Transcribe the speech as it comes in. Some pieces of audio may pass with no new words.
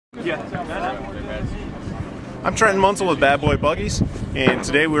I'm Trenton Munsell with Bad Boy Buggies, and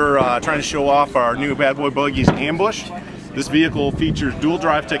today we're trying to show off our new Bad Boy Buggies Ambush. This vehicle features dual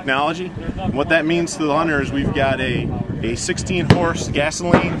drive technology. And what that means to the hunter is we've got a 16 horse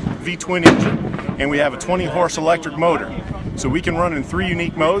gasoline V-twin engine, and we have a 20 horse electric motor. So we can run in 3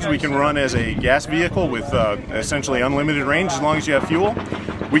 unique modes. We can run as a gas vehicle with essentially unlimited range as long as you have fuel.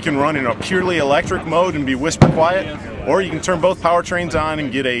 We can run in a purely electric mode and be whisper quiet, or you can turn both powertrains on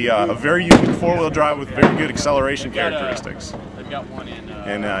and get a very unique 4-wheel drive with very good acceleration characteristics.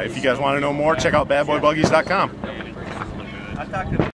 And if you guys want to know more, check out badboybuggies.com.